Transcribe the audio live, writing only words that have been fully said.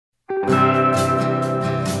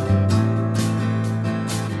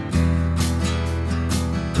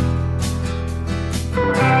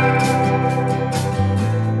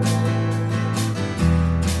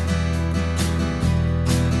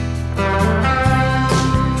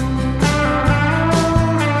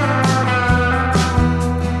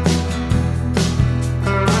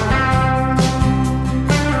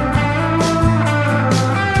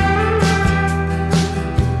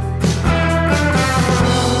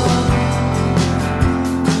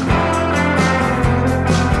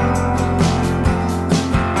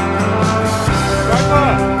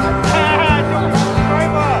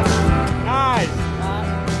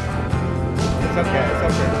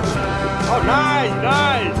Nice,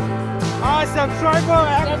 nice. Awesome striper,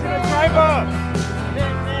 excellent striper.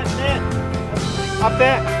 Man. Up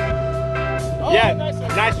there. Oh, Yeah,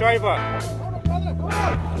 nice striper.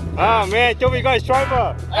 Oh man, Chovy got a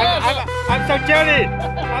striper. I'm so jelly.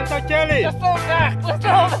 I'm so jelly. Let's throw it back. Let's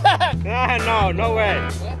throw it back. No way.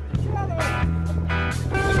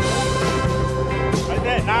 Right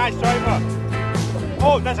there, nice striper.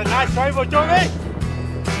 Oh, that's a nice striper, Chovy.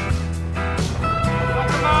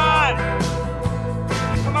 Come on.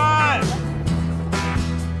 Come on.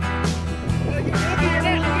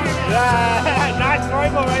 Yeah, nice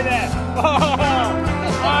striper right there. Oh,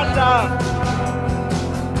 awesome.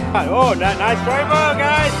 Oh, nice striper,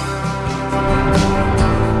 guys.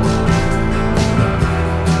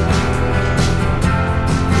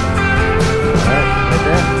 Right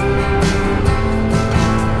there.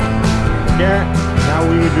 Yeah, now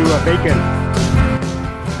we will do a bacon.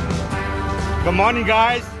 Good morning,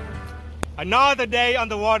 guys. Another day on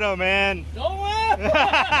the water, man. Go away.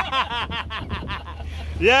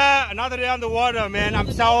 Yeah, another day on the water, man. I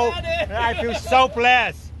feel so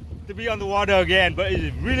blessed to be on the water again, but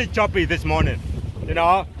it's really choppy this morning, you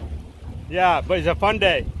know. Yeah, but it's a fun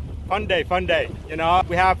day, you know.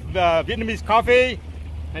 We have Vietnamese coffee,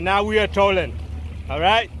 and now we are trolling. All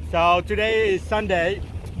right, so today is Sunday.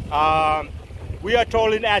 We are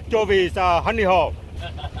trolling at Chovy's honey hole.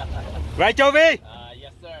 Right, Chovy?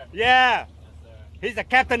 Yes, sir. Yeah. Yes, sir. He's the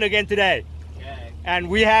captain again today. Okay. And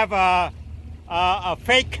we have a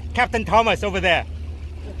fake Captain Thomas over there.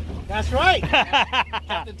 That's right.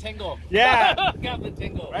 Captain Tingle. Yeah. Captain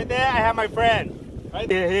Tingle. Right there, I have my friend. Right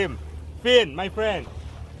there, him. Phien, my friend.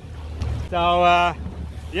 So,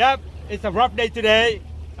 yep, it's a rough day today.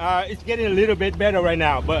 It's getting a little bit better right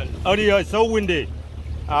now, but earlier it's so windy.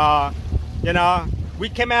 You know, we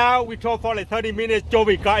came out, we trolled for like 30 minutes.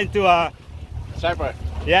 Chovy got into a striper.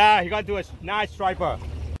 Yeah, he got into a nice striper.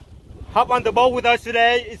 Hop on the boat with us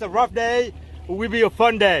today. It's a rough day, but it will be a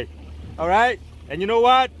fun day. All right? And you know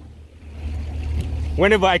what?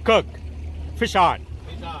 Whenever I cook, fish on.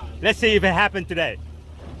 Fish on. Let's see if it happened today.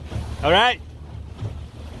 All right?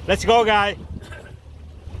 Let's go, guy.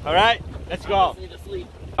 All right? Let's go.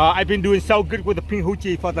 I've been doing so good with the pink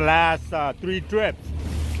hoochie for the last 3 trips.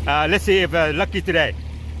 Let's see if lucky today.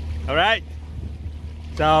 All right?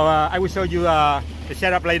 So I will show you the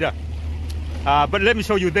setup later. But let me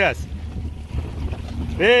show you this.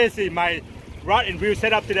 This is my rod and reel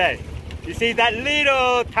setup today. You see that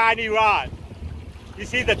little tiny rod? You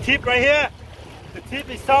see the tip right here? The tip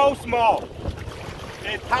is so small.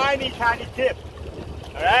 A tiny tip.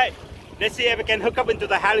 All right? Let's see if I can hook up into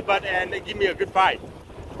the halibut and give me a good fight.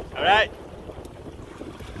 All right?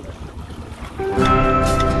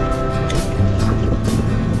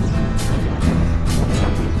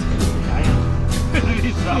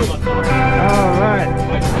 All right.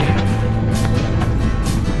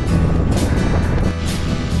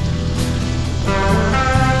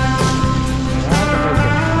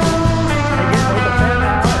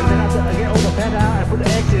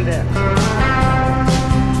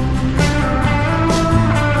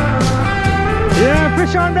 Yeah,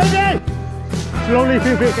 fish on, baby! Slowly,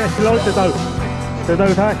 slow, từ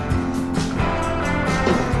từ thôi.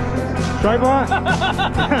 Striper.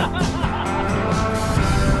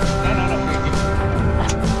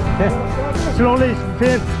 Okay. Slowly,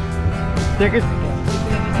 Phien. Take it.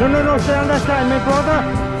 No, stay on that side, my brother.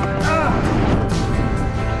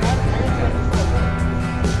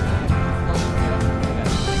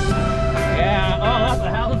 Yeah, oh, that's a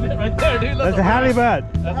halibut right there, dude. That's a halibut.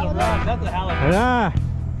 That's a rock, that's a halibut. Yeah.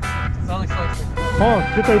 Sounds like so. Oh,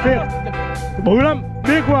 từ từ Phien. Bự lắm,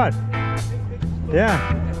 big one. Yeah.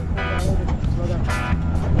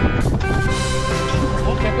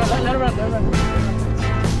 Okay, go, let it run,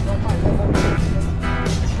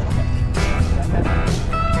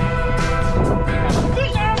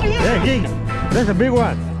 Yeah, king. That's a big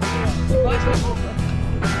one.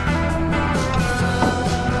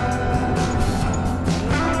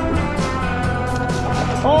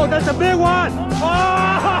 Oh, that's a big one.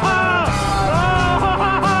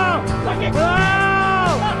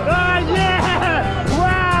 Yeah!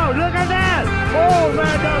 Wow, look at that. Oh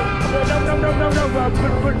man, no.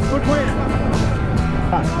 Good point.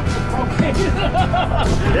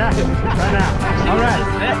 Yeah, right now. All right.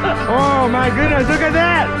 Oh my goodness, look at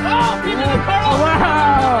that. Oh, he's in the pearl.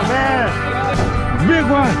 Wow, man. Big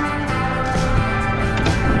one.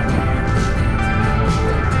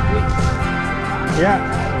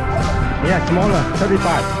 Yeah, smaller,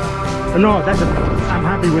 35. No, I'm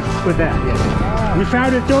happy with that. We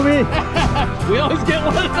found it, Chovy. We always get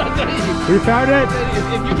one. We found it.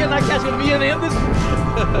 If you cannot catch with me and him, this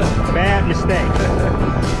Bad mistake.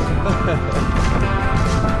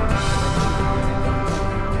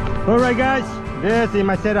 All right, guys. This is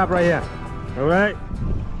my setup right here. All right.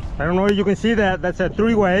 I don't know if you can see that. That's a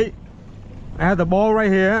three-way. I have the ball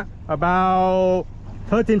right here, about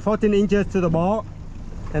 13-14 inches to the ball.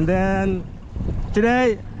 And then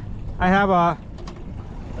today I have a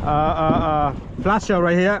flasher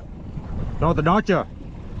right here, not the Dodger.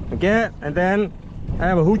 Okay, and then I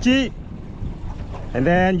have a hoochie, and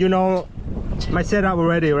then you know my setup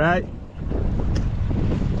already, right?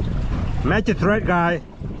 Magic thread guy,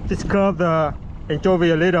 just curve the anchovy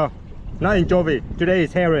a little, not anchovy. Today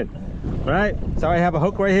is herring, right? So I have a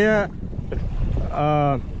hook right here,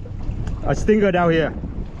 a stinger down here,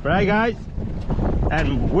 right, guys?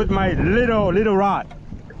 And with my little rod,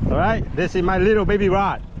 all right? This is my little baby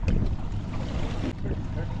rod.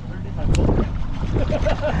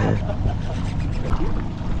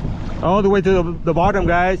 All the way to the bottom,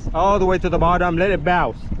 guys. All the way to the bottom. Let it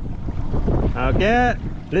bounce. Okay,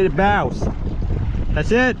 let it bounce.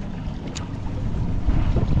 That's it.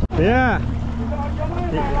 Yeah.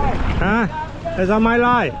 Huh? That's on my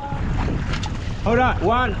line. Hold on.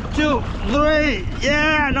 1, 2, 3.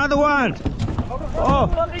 Yeah, another one. Oh.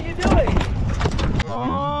 What are you doing?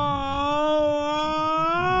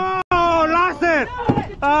 Oh, lost it.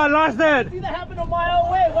 Lost it. See that happen a mile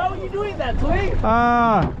away. Why were you doing that, Chovy?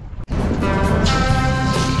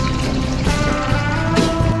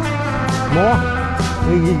 More?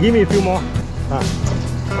 Give me a few more.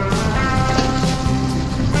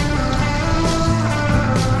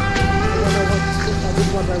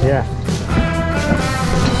 Yeah.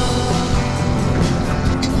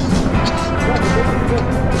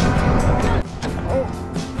 Oh.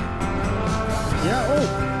 Yeah, oh,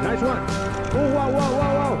 nice one. Oh,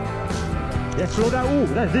 wow. Yeah, slow down. Oh,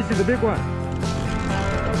 this is the big one.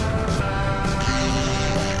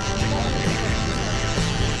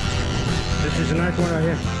 This is a nice one right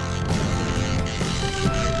here.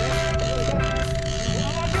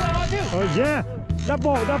 Oh yeah,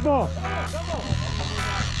 double.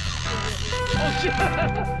 Oh shit!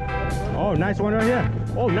 Oh, nice one right here.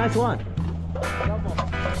 Oh, nice one.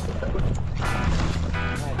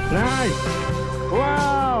 Nice.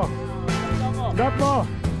 Wow. Double.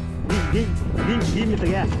 Give me the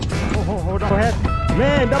gas. Oh, hold on. Go ahead.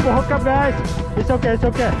 Man, double hookup, guys. It's okay. It's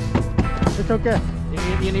okay.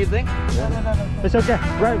 You need thing? No. It's okay.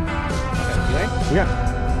 Right. Okay. Yeah.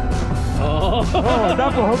 Oh. Oh,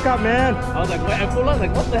 double hookup, man. I was like, wait, I pulled out,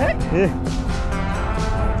 like, what the heck? Yeah.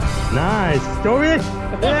 Nice. Chovy.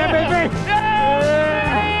 Yeah, baby.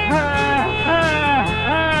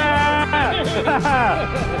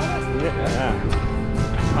 Yeah.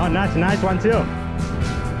 Oh, nice one too.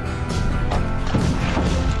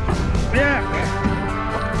 Yeah.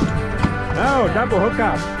 Oh, double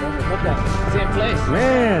hookup. Same place.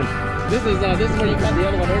 Man. This is where you caught the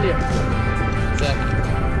other one earlier.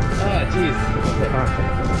 Jeez.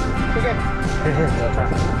 Okay.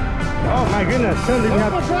 Oh my goodness.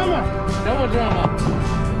 Double drama.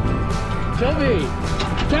 Chovy.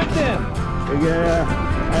 Captain. Yeah.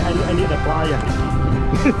 I need a plier.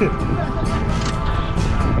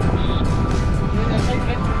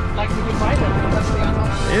 Like when you find it.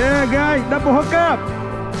 Yeah, guys, double hookup.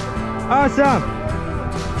 Awesome.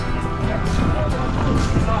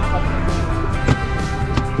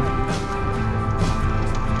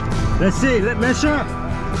 Let's see. Let's measure.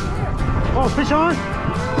 Oh, fish on?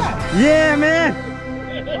 Yeah, man.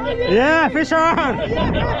 Yeah, fish on.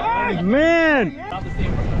 Man.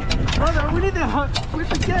 Brother, we need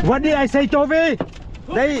to get. What did I say, Chovy?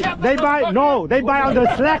 They buy on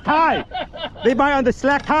the slack tie. They buy on the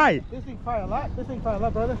slack tie. This thing fire a lot.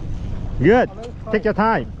 Brother. Good. Take your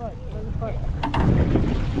time.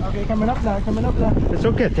 Okay, coming up now. It's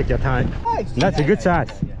okay. Take your time. Nice. That's a good size.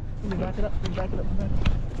 Back it up.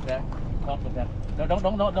 There. Stop with that. No,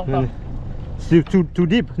 don't. Still too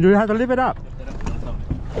deep. You have to lift it up.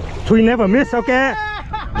 Tree never miss. Okay.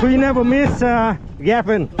 Tree never miss.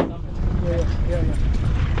 Gavin.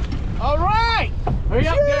 All right. Hurry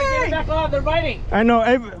up. Get it back on. They're biting. I know.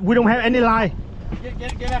 We don't have any line. Get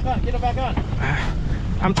back on. Get it back on.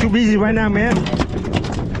 I'm too busy right now, man.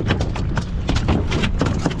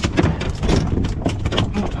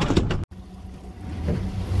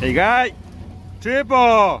 Hey guys,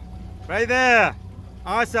 triple right there.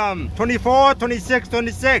 Awesome. 24, 26,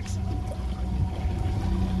 26.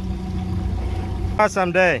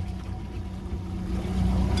 Awesome day.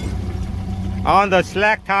 On the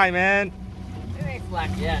slack tie, man. It ain't slack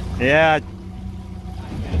yet. Yeah.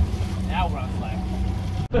 Now we're on slack.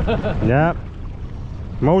 Yep.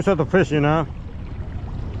 Most of the fish, you know.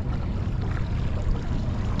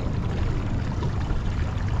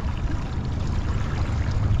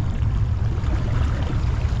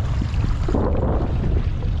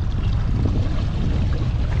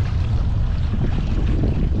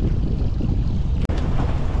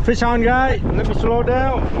 Fish on, guy. Let me slow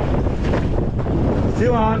down.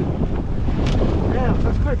 Still on. Yeah,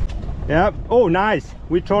 that's good. Yep. Oh, nice.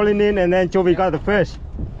 We trolling in and then Chovy got the fish.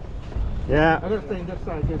 Yeah. I gotta stay in this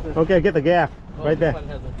side. This. Okay, get the gaff right there. This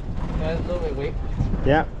one has a little bit weight.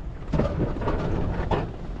 Yeah.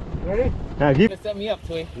 Ready? Now keep. Set me up,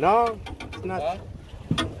 Twig. No, it's not. Huh?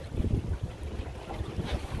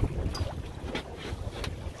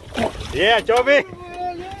 Yeah, Chovy.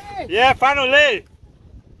 Yeah, finally.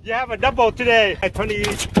 You have a double today.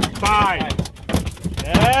 25.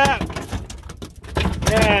 Yeah.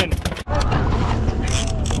 And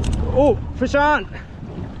oh, fish on.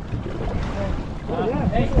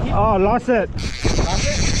 Oh, lost it.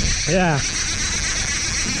 Yeah.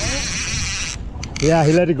 Yeah,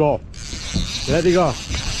 he let it go. Let it go.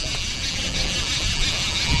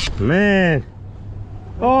 Man.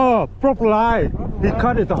 Oh, proper lie. He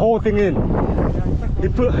cut it the whole thing in.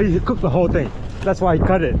 He cooked the whole thing. That's why he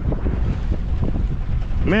cut it.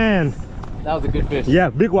 Man. That was a good fish. Yeah,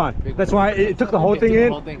 big one. That's why it took the whole thing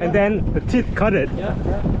in, and then the teeth cut it. Yeah.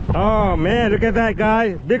 Oh man, look at that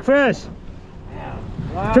guy. Big fish.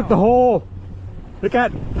 Wow. Took the whole. Look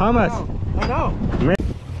at Thomas. I know. Man.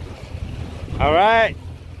 All right.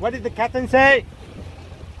 What did the captain say?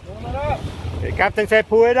 Pull it up. The captain said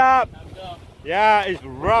pull it up. Time to go. Yeah, it's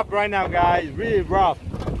rough right now, guys. Really rough.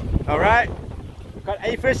 All right. We got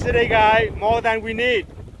 8 fish today, guys. More than we need,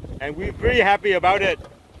 and we're pretty happy about it.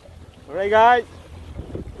 All right, guys.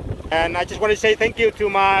 And I just want to say thank you to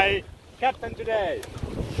my captain today.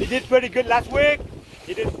 He did pretty good last week.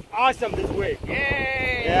 He did awesome this week.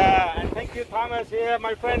 Yay! Yeah, and thank you, Thomas here,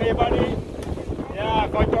 my friend here, buddy. Yeah,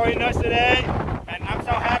 for joining us today. And I'm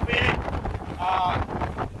so happy.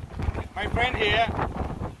 My friend here,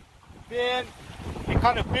 Phien, he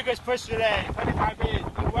caught the biggest fish today, 25 feet.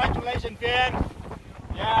 Congratulations, Phien.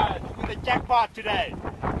 Yeah, with the jackpot today.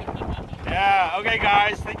 Yeah, okay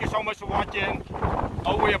guys, thank you so much for watching.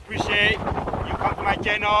 Always appreciate you come to my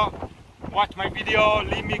channel, watch my video,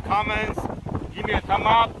 leave me comments, give me a thumb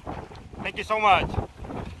up. Thank you so much.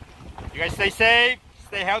 You guys stay safe,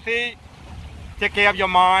 stay healthy, take care of your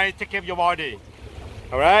mind, take care of your body.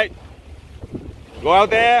 Alright? Go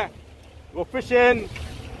out there, go fishing,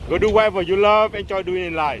 go do whatever you love, enjoy doing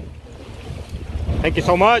in life. Thank you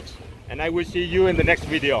so much, and I will see you in the next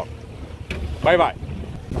video. Bye bye.